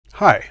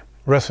Hi,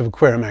 Russ of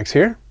Aquarimax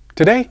here.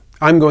 Today,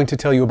 I'm going to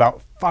tell you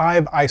about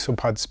 5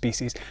 isopod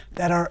species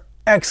that are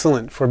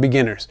excellent for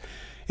beginners.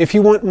 If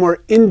you want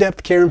more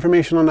in-depth care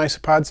information on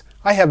isopods,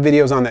 I have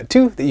videos on that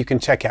too that you can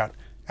check out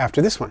after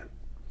this one.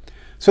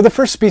 So the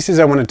first species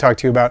I want to talk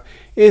to you about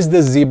is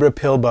the zebra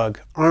pill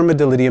bug,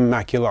 Armadillidium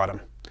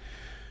maculatum.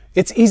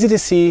 It's easy to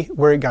see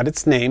where it got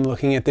its name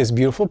looking at this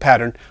beautiful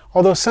pattern,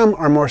 although some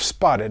are more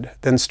spotted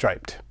than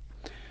striped.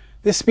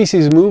 This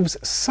species moves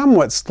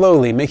somewhat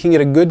slowly, making it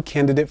a good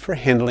candidate for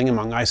handling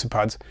among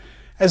isopods,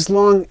 as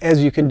long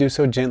as you can do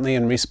so gently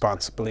and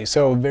responsibly.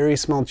 So very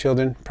small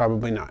children,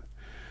 probably not.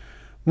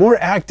 More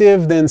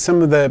active than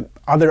some of the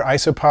other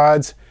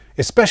isopods,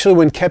 especially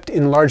when kept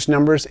in large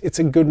numbers, it's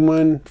a good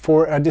one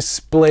for a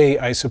display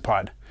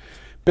isopod.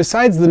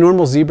 Besides the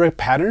normal zebra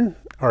pattern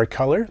or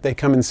color, they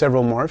come in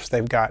several morphs.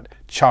 They've got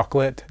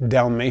chocolate,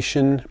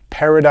 Dalmatian,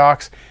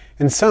 paradox,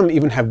 and some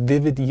even have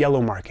vivid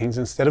yellow markings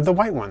instead of the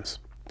white ones.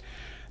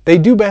 They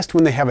do best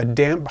when they have a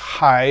damp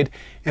hide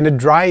and a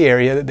dry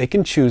area that they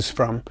can choose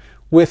from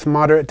with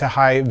moderate to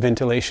high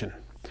ventilation.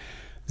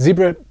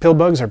 Zebra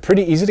pillbugs are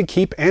pretty easy to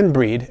keep and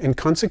breed, and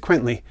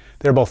consequently,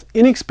 they're both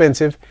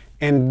inexpensive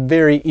and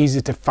very easy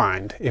to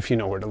find if you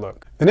know where to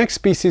look. The next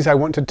species I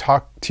want to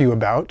talk to you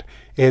about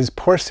is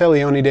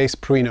Porcellionides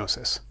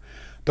pruinosus.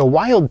 The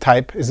wild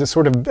type is a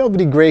sort of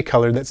velvety gray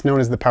color that's known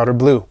as the powder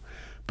blue,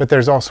 but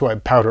there's also a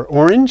powder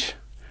orange,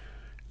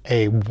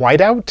 a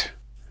whiteout,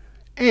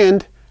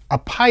 and a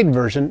pied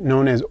version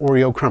known as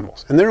Oreo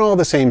crumbles, and they're all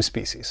the same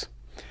species.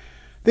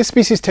 This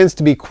species tends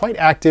to be quite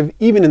active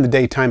even in the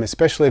daytime,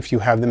 especially if you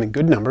have them in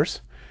good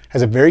numbers,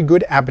 has a very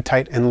good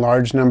appetite, and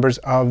large numbers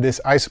of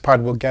this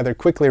isopod will gather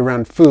quickly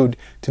around food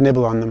to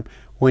nibble on them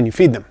when you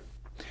feed them.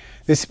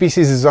 This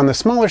species is on the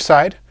smaller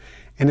side,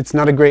 and it's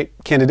not a great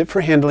candidate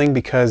for handling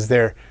because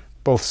they're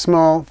both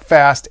small,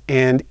 fast,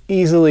 and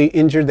easily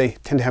injured. They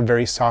tend to have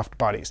very soft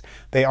bodies.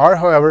 They are,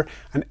 however,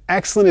 an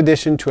excellent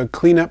addition to a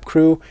cleanup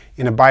crew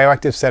in a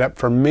bioactive setup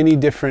for many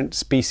different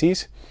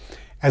species,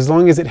 as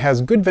long as it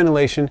has good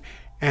ventilation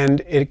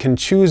and it can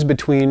choose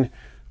between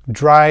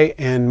dry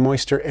and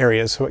moister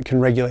areas so it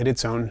can regulate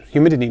its own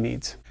humidity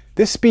needs.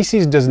 This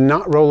species does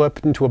not roll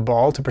up into a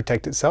ball to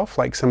protect itself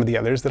like some of the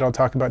others that I'll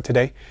talk about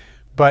today,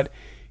 but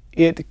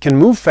it can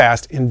move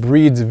fast and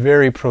breeds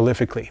very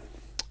prolifically.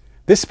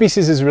 This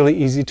species is really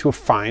easy to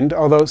find,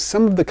 although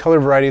some of the color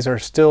varieties are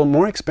still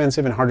more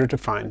expensive and harder to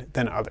find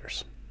than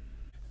others.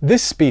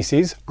 This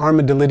species,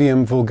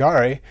 Armadillidium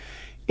vulgare,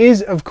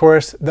 is of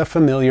course the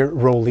familiar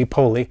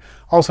roly-poly,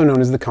 also known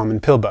as the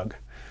common pillbug.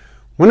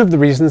 One of the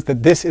reasons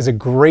that this is a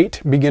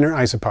great beginner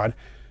isopod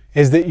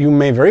is that you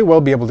may very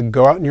well be able to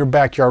go out in your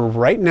backyard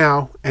right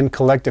now and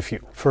collect a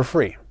few for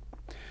free.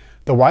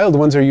 The wild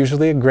ones are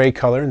usually a gray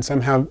color and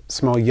some have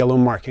small yellow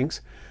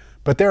markings,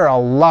 but there are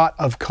a lot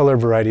of color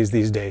varieties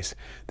these days.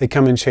 They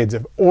come in shades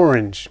of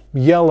orange,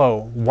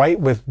 yellow,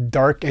 white with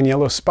dark and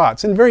yellow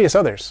spots, and various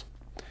others.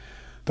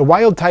 The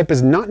wild type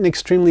is not an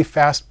extremely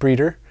fast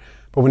breeder,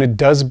 but when it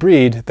does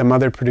breed, the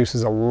mother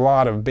produces a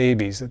lot of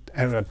babies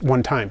at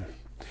one time.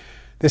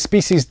 This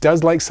species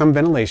does like some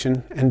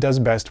ventilation and does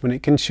best when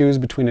it can choose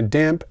between a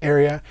damp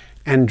area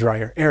and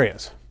drier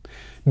areas.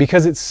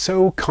 Because it's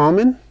so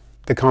common,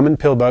 the common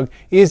pillbug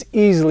is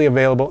easily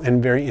available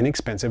and very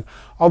inexpensive,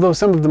 although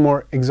some of the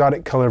more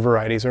exotic color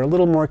varieties are a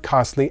little more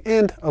costly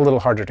and a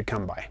little harder to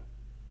come by.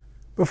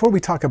 Before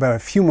we talk about a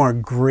few more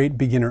great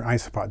beginner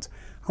isopods,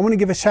 I want to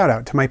give a shout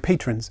out to my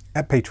patrons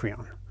at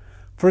Patreon.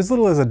 For as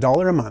little as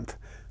 $1 a month,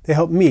 they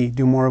help me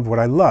do more of what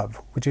I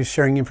love, which is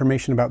sharing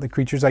information about the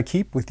creatures I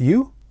keep with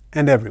you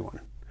and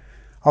everyone.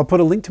 I'll put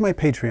a link to my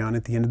Patreon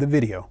at the end of the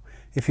video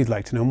if you'd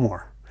like to know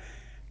more.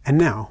 And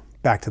now,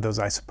 back to those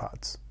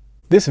isopods.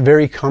 This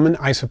very common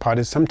isopod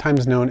is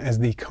sometimes known as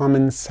the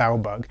common sow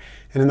bug,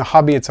 and in the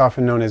hobby it's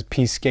often known as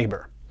pea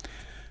scaber,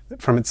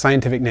 from its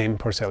scientific name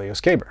Porcelliо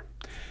scaber.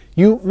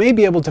 You may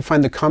be able to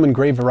find the common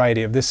gray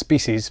variety of this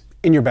species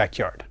in your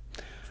backyard.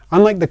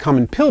 Unlike the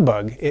common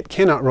pillbug, it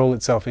cannot roll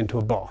itself into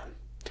a ball.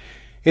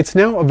 It's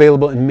now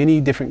available in many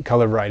different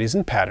color varieties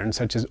and patterns,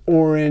 such as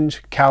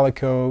orange,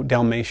 calico,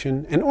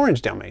 Dalmatian, and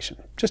orange Dalmatian,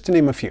 just to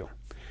name a few.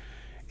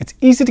 It's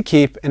easy to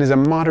keep and is a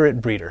moderate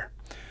breeder.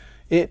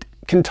 It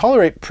can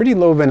tolerate pretty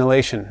low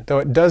ventilation, though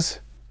it does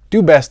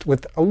do best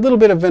with a little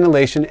bit of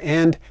ventilation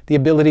and the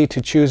ability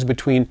to choose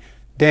between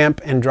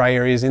damp and dry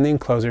areas in the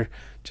enclosure,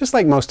 just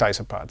like most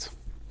isopods.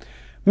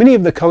 Many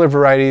of the color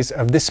varieties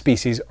of this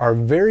species are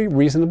very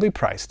reasonably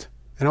priced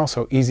and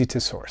also easy to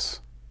source.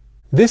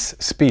 This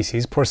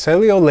species,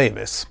 Porcellionides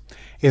laevis,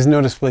 is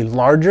noticeably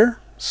larger,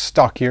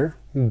 stockier,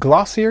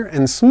 glossier,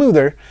 and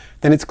smoother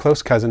than its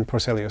close cousin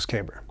Porcelliо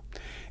scaber.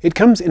 It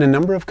comes in a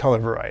number of color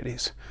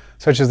varieties,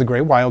 such as the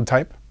gray wild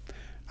type,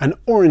 an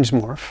orange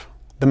morph,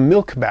 the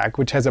milkback,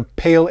 which has a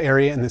pale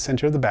area in the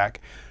center of the back,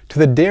 to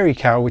the dairy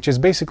cow, which is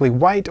basically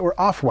white or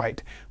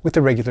off-white with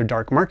the regular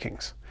dark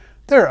markings.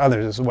 There are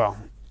others as well.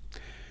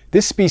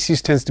 This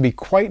species tends to be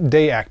quite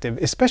day active,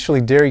 especially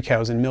dairy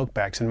cows and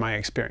milkbacks in my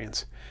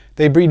experience.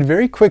 They breed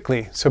very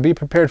quickly, so be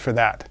prepared for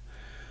that.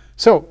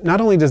 So not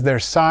only does their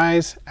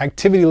size,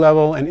 activity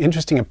level, and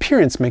interesting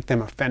appearance make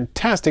them a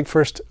fantastic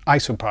first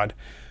isopod,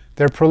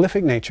 their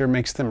prolific nature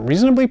makes them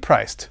reasonably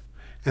priced,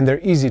 and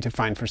they're easy to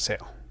find for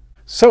sale.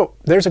 So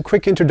there's a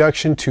quick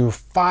introduction to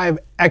 5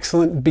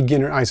 excellent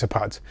beginner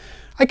isopods.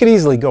 I could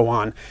easily go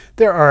on.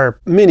 There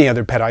are many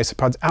other pet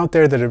isopods out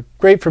there that are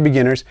great for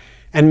beginners,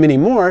 and many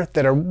more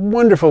that are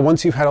wonderful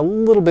once you've had a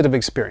little bit of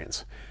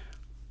experience.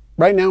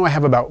 Right now I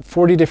have about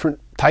 40 different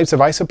types of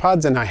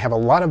isopods, and I have a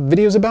lot of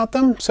videos about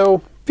them,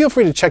 so feel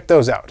free to check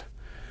those out.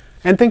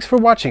 And thanks for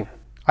watching.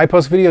 I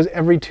post videos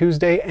every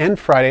Tuesday and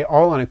Friday,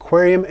 all on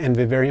aquarium and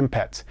vivarium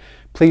pets.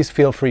 Please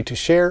feel free to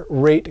share,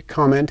 rate,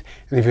 comment,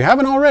 and if you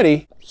haven't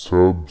already,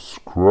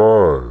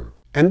 subscribe.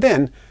 And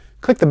then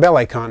click the bell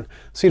icon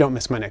so you don't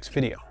miss my next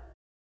video.